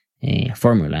magic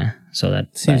formula. So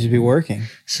that seems to be working.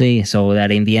 So that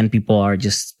in the end, people are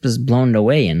just blown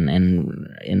away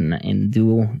and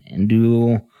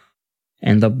do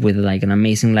end up with like an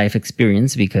amazing life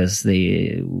experience, because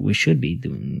we should be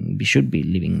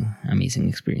living amazing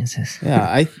experiences.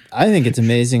 Yeah, I think it's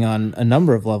amazing on a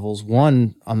number of levels.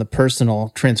 One, on the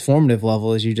personal transformative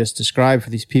level, as you just described,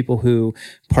 for these people who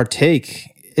partake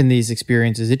in these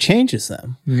experiences, it changes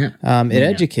them. Yeah. It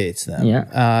educates them.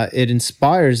 Yeah. It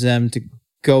inspires them to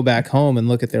go back home and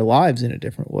look at their lives in a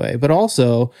different way. But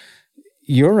also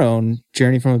your own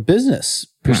journey from a business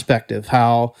perspective,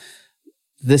 how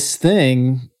this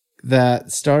thing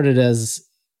that started as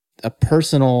a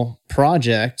personal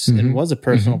project and was a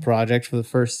personal project for the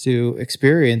first two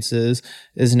experiences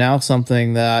is now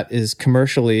something that is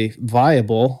commercially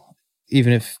viable,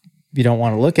 even if you don't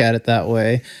want to look at it that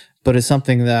way, but it's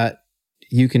something that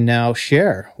you can now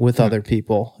share with other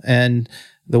people. And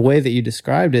the way that you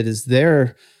described it is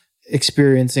they're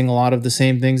experiencing a lot of the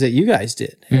same things that you guys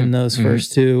did in those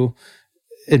first two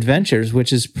adventures,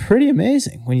 which is pretty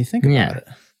amazing when you think about it.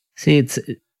 See,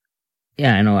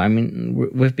 I know. I mean,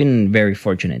 we've been very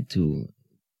fortunate to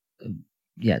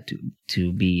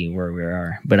be where we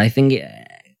are. But I think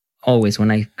always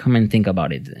when I come and think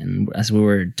about it, and as we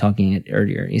were talking it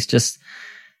earlier, it's just,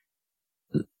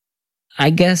 I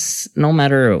guess, no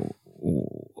matter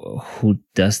who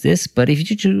does this, but if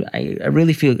you do, I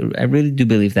really do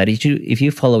believe that if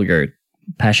you follow your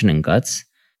passion and guts,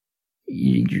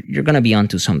 you're gonna be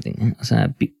onto something.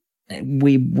 So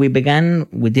we began,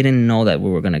 we didn't know that we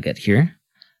were gonna get here,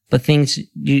 but things,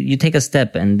 you take a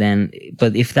step,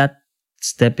 but if that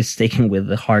step is taken with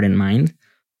the heart and mind,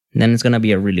 then it's gonna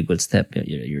be a really good step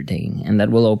you're taking, and that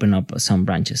will open up some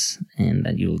branches, and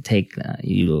that you'll take,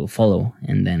 you'll follow,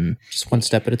 and then just one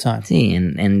step at a time. See,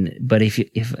 but if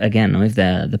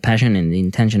the passion and the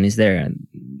intention is there,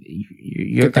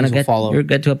 you're gonna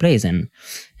get to a place, and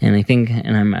I think,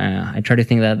 and I try to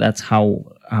think that that's how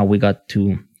we got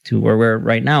to where we're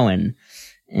right now, and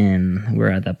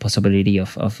we're at the possibility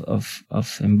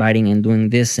of inviting and doing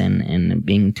this and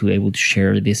being able to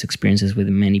share these experiences with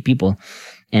many people.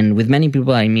 And with many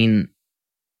people, I mean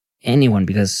anyone,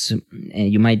 because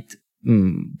you might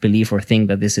believe or think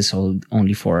that this is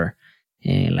only for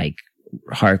like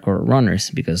hardcore runners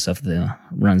because of the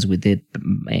runs we did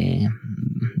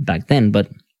back then. But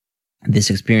these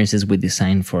experiences we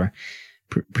designed for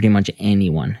pretty much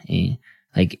anyone.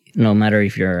 Like no matter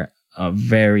if you're a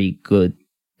very good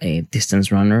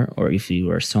distance runner or if you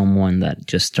are someone that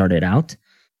just started out,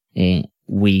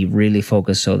 we really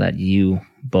focus so that you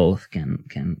both can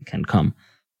come,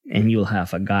 and you'll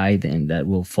have a guide and that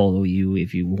will follow you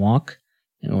if you walk,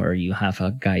 or you have a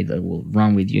guide that will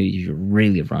run with you if you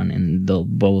really run, and they'll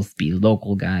both be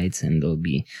local guides, and they'll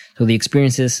be, so the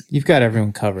experiences, you've got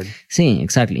everyone covered. See,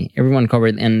 exactly, everyone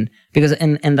covered. And because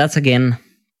and that's again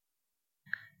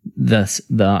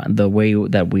the way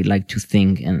that we like to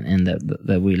think, and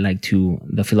that we like to,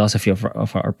 the philosophy of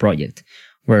our project.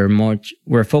 We're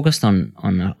focused on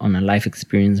a life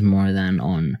experience more than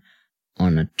on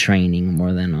a training,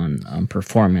 more than on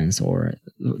performance. Or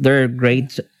there are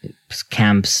great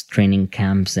camps, training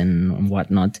camps and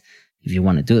whatnot, if you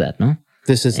want to do that. No,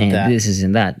 this isn't that. This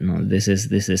isn't that. No, this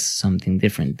is something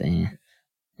different, and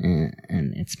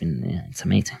it's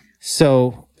amazing.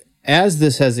 So as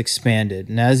this has expanded,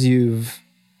 and as you've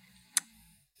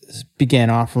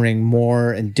began offering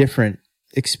more and different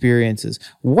experiences,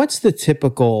 what's the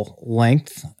typical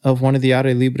length of one of the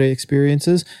Aire Libre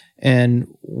experiences, and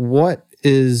what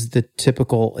is the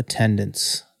typical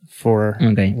attendance for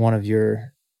one of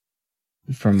your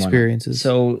experiences?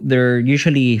 So they're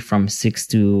usually from 6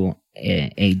 to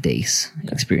 8 days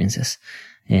experiences,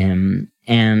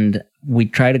 and we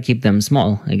try to keep them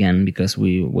small again because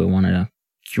we want to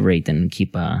curate and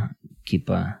keep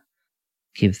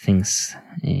things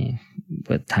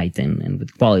with tight and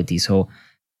with quality. So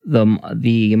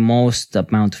the most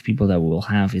amount of people that we'll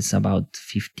have is about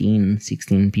 15,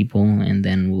 16 people, and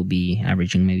then we'll be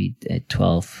averaging maybe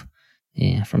 12,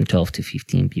 from 12 to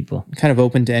 15 people. Kind of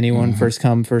open to anyone, first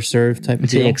come, first serve type of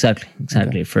deal. Exactly.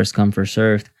 Okay. First come, first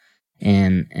served,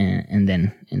 and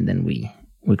then we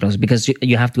close, because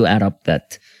you have to add up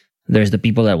that there's the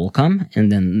people that will come,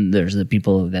 and then there's the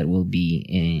people that will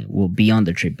be on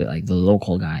the trip, like the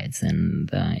local guides and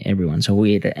everyone. So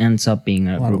it ends up being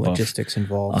a group of logistics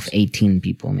involved of 18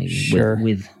 people, maybe, sure,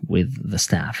 with the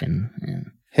staff.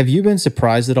 And have you been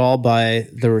surprised at all by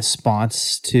the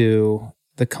response to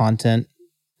the content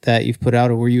that you've put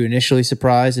out, or were you initially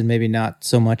surprised and maybe not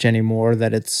so much anymore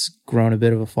that it's grown a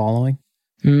bit of a following?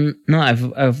 No,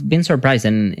 I've been surprised,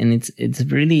 and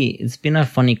it's been a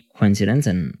funny coincidence,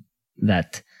 and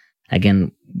that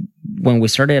again, when we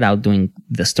started out doing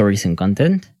the stories and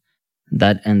content,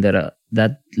 that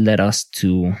led us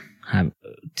to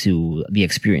the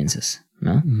experiences,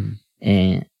 no?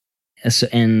 Mm-hmm.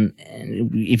 And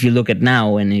if you look at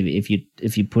now, and if you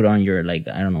put on your, like,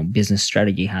 I don't know, business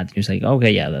strategy hat, you're like,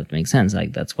 okay, yeah, that makes sense.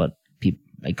 Like, that's what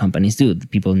like companies do.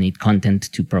 People need content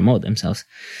to promote themselves,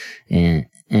 and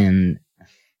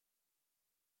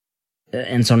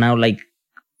so now, like,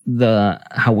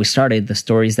 how we started, the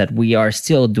stories that we are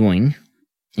still doing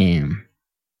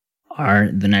are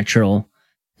the natural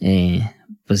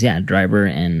driver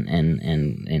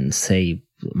and say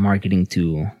marketing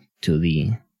to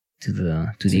the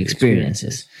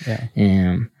experiences.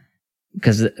 Yeah.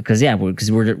 Because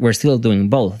we're still doing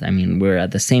both. I mean, we're at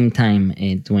the same time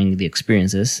doing the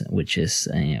experiences, which is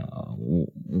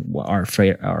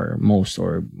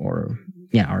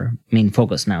our main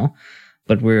focus now.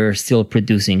 But we're still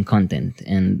producing content,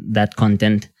 and that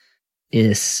content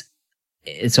it's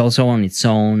also on its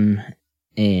own.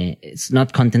 It's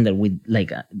not content that we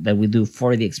like that we do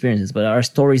for the experiences, but our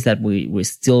stories that we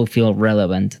still feel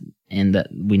relevant and that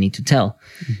we need to tell.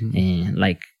 Mm-hmm.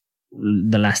 Like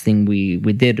the last thing we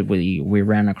did, we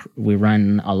ran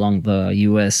along the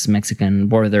U.S. Mexican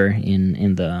border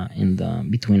in the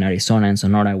between Arizona and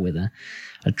Sonora with a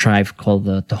tribe called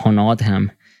the Tohono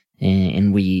O'odham.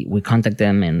 And we contacted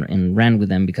them and ran with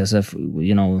them because of,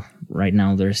 right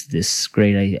now there's this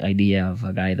great idea of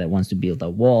a guy that wants to build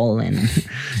a wall, and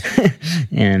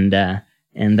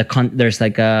there's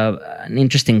like an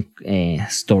interesting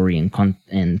story and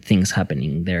things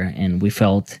happening there, and we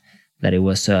felt that it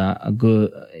was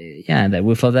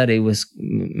that it was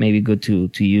maybe good to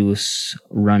use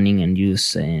running and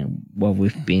use what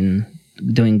we've been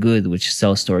doing good, which is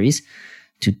tell stories,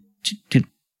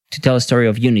 to tell a story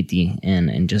of unity,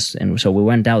 and so we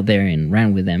went out there and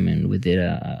ran with them, and we did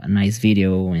a nice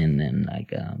video and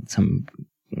like some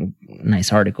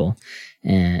nice article,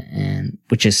 and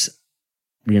which is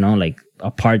like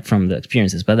apart from the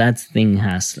experiences, but that thing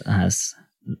has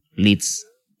leads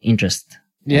interest.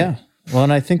 Yeah. Well,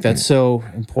 and I think that's so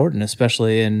important,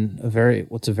 especially in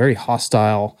what's a very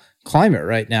hostile climate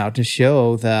right now, to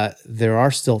show that there are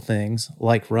still things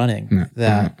like running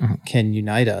that can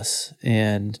unite us.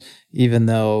 And even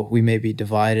though we may be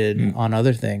divided on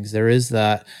other things, there is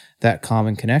that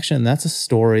common connection. That's a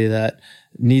story that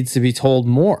needs to be told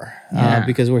more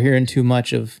because we're hearing too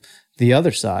much of the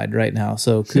other side right now.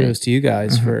 So kudos to you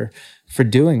guys for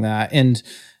doing that. And,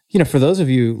 for those of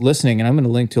you listening, and I'm going to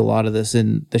link to a lot of this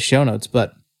in the show notes,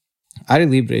 but Aire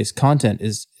Libre's content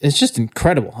is just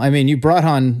incredible. I mean, you brought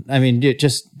on,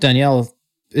 just Daniel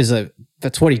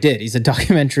that's what he did. He's a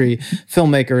documentary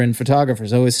filmmaker and photographer.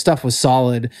 So his stuff was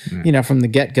solid, from the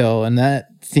get-go. And that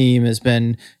theme has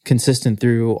been consistent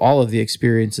through all of the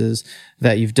experiences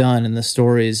that you've done and the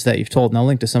stories that you've told. And I'll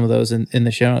link to some of those in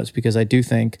the show notes, because I do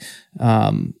think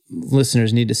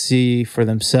listeners need to see for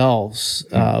themselves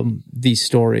these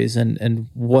stories and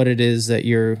what it is that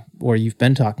you've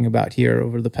been talking about here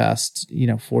over the past,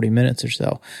 40 minutes or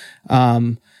so.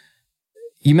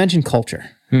 You mentioned culture.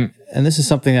 And this is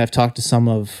something that I've talked to some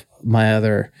of my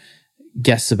other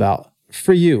guests about.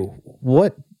 For you,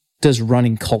 what does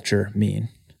running culture mean?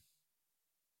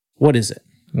 What is it?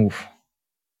 Oof.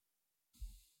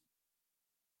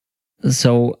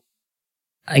 So,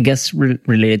 I guess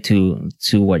related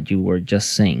to what you were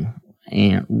just saying,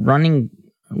 and running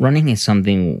is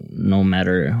something, no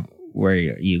matter where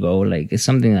you go, like, it's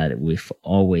something that we've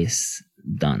always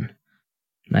done.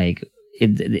 Like,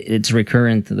 it's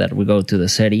recurrent that we go to the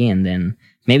city, and then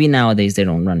maybe nowadays they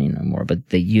don't run anymore, but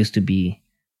they used to be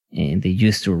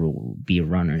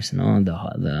runners. We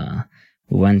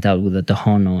went out with the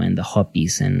Tohono and the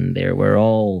Hopis, and they were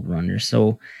all runners.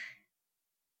 So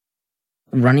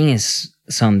running is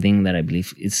something that I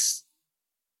believe this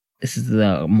is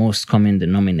the most common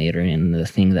denominator and the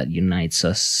thing that unites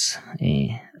us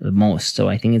the most. So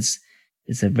I think it's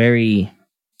a very,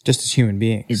 just as human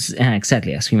beings. It's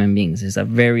exactly as human beings. It's a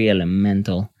very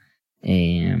elemental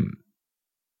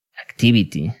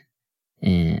activity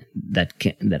that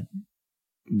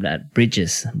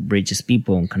bridges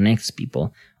people and connects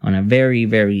people on a very,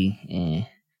 very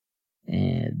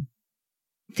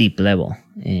deep level.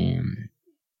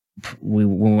 We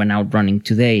went out running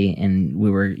today, and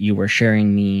you were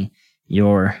sharing me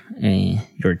your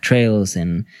trails,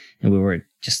 and we were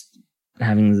just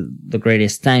having the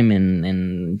greatest time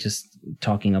and just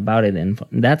talking about it. And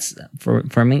that's for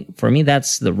me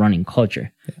that's the running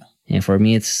culture. Yeah. And for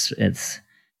me it's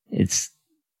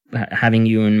having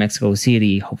you in Mexico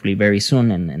City hopefully very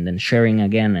soon, and then sharing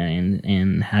again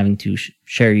and having to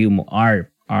share you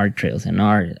our trails and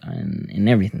and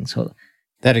everything. So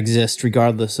that exists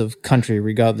regardless of country,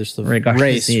 regardless of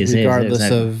race,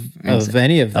 regardless of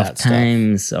any of that stuff.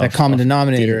 Times, that common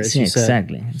denominator, as you said.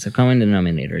 Exactly. It's a common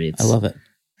denominator. I love it.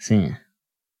 Sí.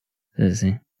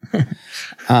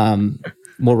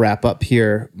 We'll wrap up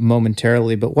here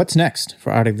momentarily, but what's next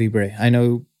for Aire Libre? I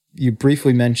know you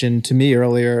briefly mentioned to me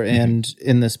earlier and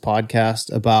in this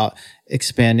podcast about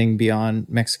expanding beyond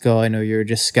Mexico. I know you're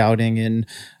just scouting in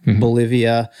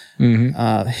Bolivia,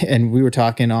 and we were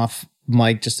talking off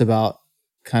mic just about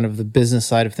kind of the business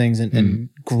side of things and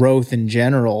growth in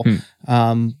general.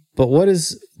 But what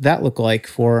does that look like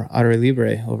for Aire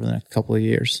Libre over the next couple of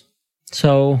years?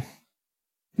 So,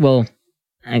 well,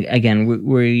 again,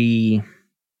 we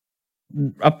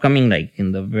upcoming, like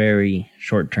in the very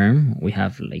short term, we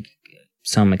have like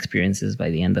some experiences by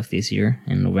the end of this year.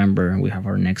 In November, we have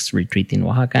our next retreat in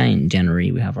Oaxaca. In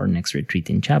January, we have our next retreat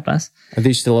in Chiapas. Are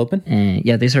these still open?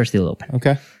 Yeah, these are still open.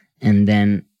 Okay. And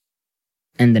then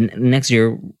next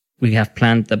year, we have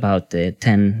planned about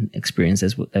 10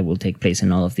 experiences that will take place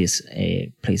in all of these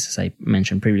places I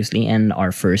mentioned previously, and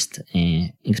our first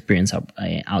experience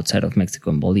outside of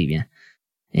Mexico and Bolivia.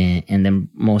 And then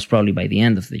most probably by the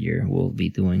end of the year, we'll be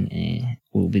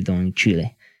doing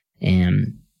Chile.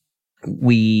 And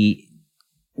we're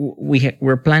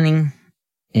planning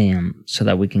so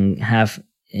that we can have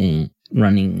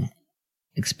running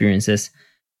experiences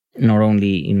not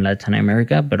only in Latin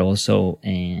America but also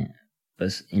in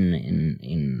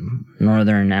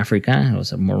Northern Africa,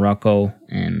 also Morocco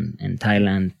and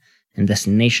Thailand, and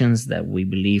destinations that we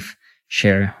believe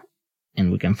share,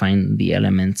 and we can find the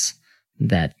elements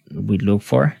that we look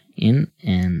for in,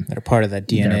 and that are part of that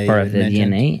DNA. That are part of the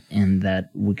DNA, and that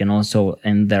we can also,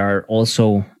 and that are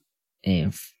also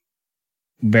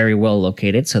very well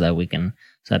located, so that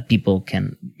people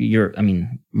can.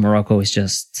 Morocco is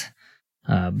just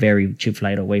a very cheap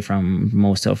flight away from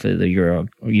most of the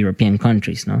European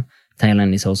countries. No,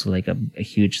 Thailand is also like a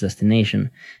huge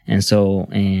destination. And so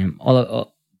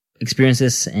all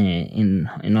experiences in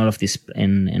all of these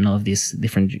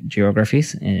different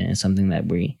geographies is something that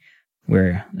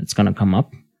it's going to come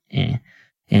up.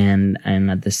 And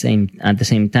at the same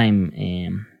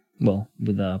time,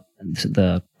 with the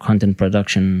content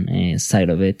production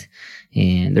side of it,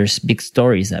 there's big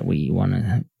stories that we want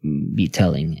to be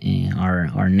telling.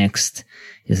 Our next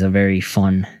is a very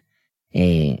fun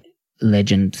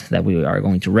legend that we are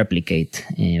going to replicate,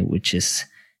 which is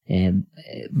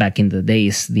back in the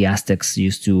days, the Aztecs the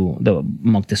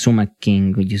Moctezuma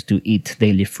king used to eat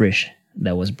daily fish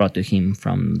that was brought to him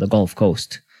from the Gulf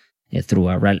Coast through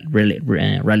a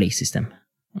relay system.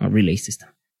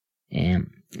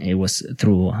 It was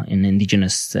through an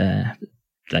indigenous a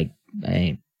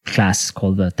class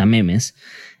called the Tamemes.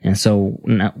 And so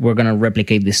now we're going to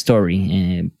replicate this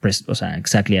story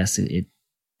exactly as it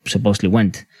supposedly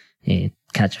went.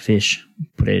 Catch a fish,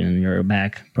 put it in your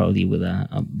bag, probably with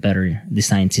a better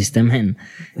design system, and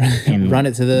run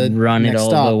it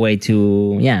the way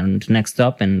to next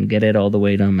stop, and get it all the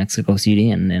way to Mexico City,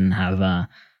 and then have a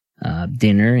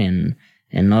dinner and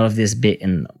all of this bit,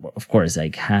 and of course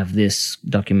like have this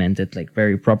documented like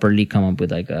very properly, come up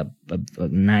with like a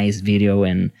nice video.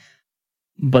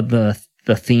 But the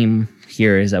theme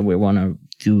here is that we want to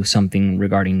do something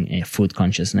regarding food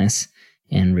consciousness.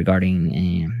 And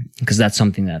regarding, because that's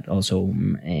something that also,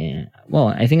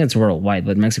 I think it's worldwide,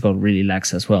 but Mexico really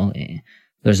lacks as well.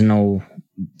 There's no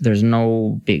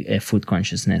big food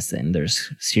consciousness, and there's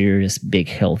serious big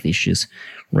health issues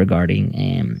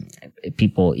regarding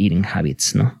people eating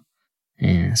habits, no?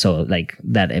 And so like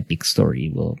that epic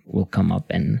story will come up,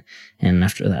 and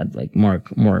after that, like more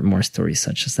stories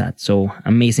such as that. So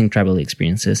amazing travel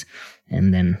experiences,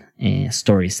 and then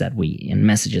stories and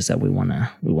messages that we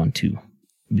want to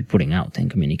be putting out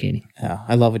and communicating. Yeah,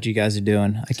 I love what you guys are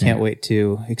doing. I can't wait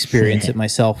to experience it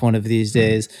myself one of these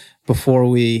days. Before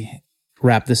we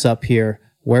wrap this up here,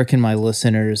 where can my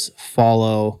listeners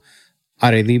follow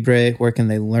Aire Libre? Where can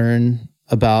they learn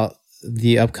about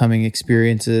the upcoming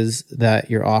experiences that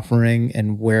you're offering,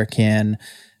 and where can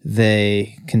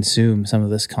they consume some of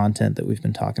this content that we've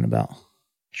been talking about?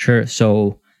 Sure.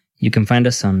 So you can find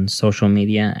us on social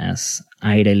media as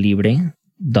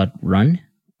airelibre.run.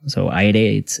 So Aire,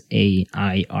 it's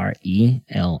AIRELIBRE.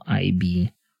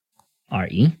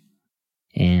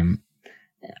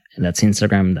 That's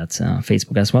Instagram, that's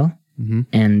Facebook as well. Mm-hmm.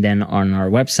 And then on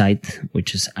our website,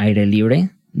 which is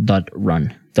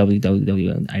airelibre.run,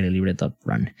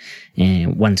 www.airelibre.run.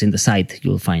 And once in the site,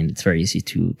 you'll find it's very easy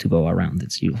to go around.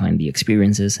 You'll find the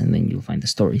experiences, and then you'll find the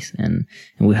stories. And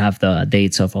we have the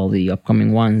dates of all the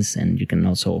upcoming ones, and you can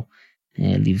also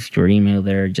leave your email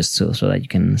there just so that you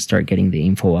can start getting the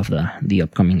info of the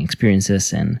upcoming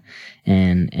experiences, or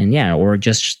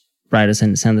just write us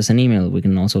and send us an email. We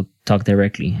can also talk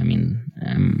directly. I mean,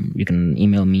 you can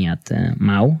email me at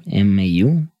mau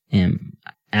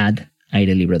at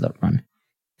airelibre.run,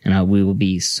 and we will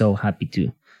be so happy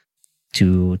to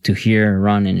hear,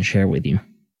 run, and share with you.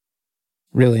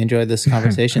 Really enjoyed this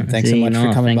conversation. Thanks so much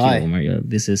for coming by. Thank you, Mario.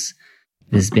 This has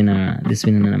been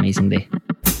an amazing day.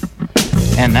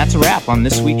 And that's a wrap on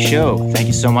this week's show. Thank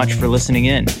you so much for listening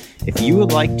in. If you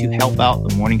would like to help out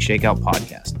the Morning Shakeout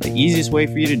podcast, the easiest way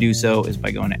for you to do so is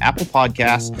by going to Apple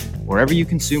Podcasts, wherever you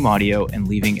consume audio, and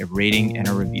leaving a rating and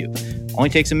a review. Only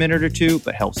takes a minute or two,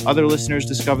 but helps other listeners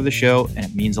discover the show, and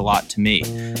it means a lot to me.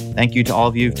 Thank you to all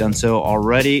of you who've done so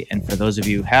already, and for those of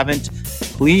you who haven't,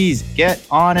 please get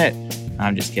on it.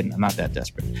 I'm just kidding. I'm not that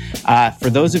desperate. For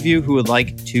those of you who would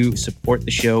like to support the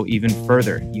show even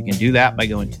further, you can do that by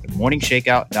going to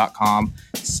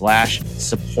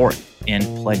themorningshakeout.com/support and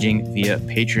pledging via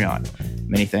Patreon.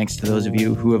 Many thanks to those of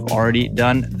you who have already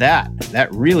done that.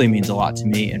 That really means a lot to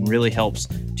me and really helps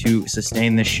to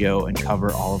sustain this show and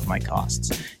cover all of my costs.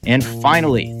 And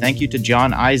finally, thank you to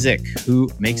John Isaac, who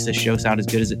makes this show sound as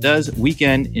good as it does week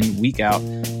in and week out.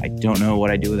 I don't know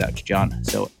what I'd do without you, John.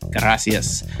 So,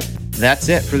 gracias. That's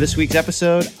it for this week's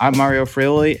episode. I'm Mario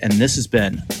Fraioli, and this has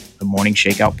been the Morning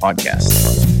Shakeout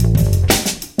Podcast.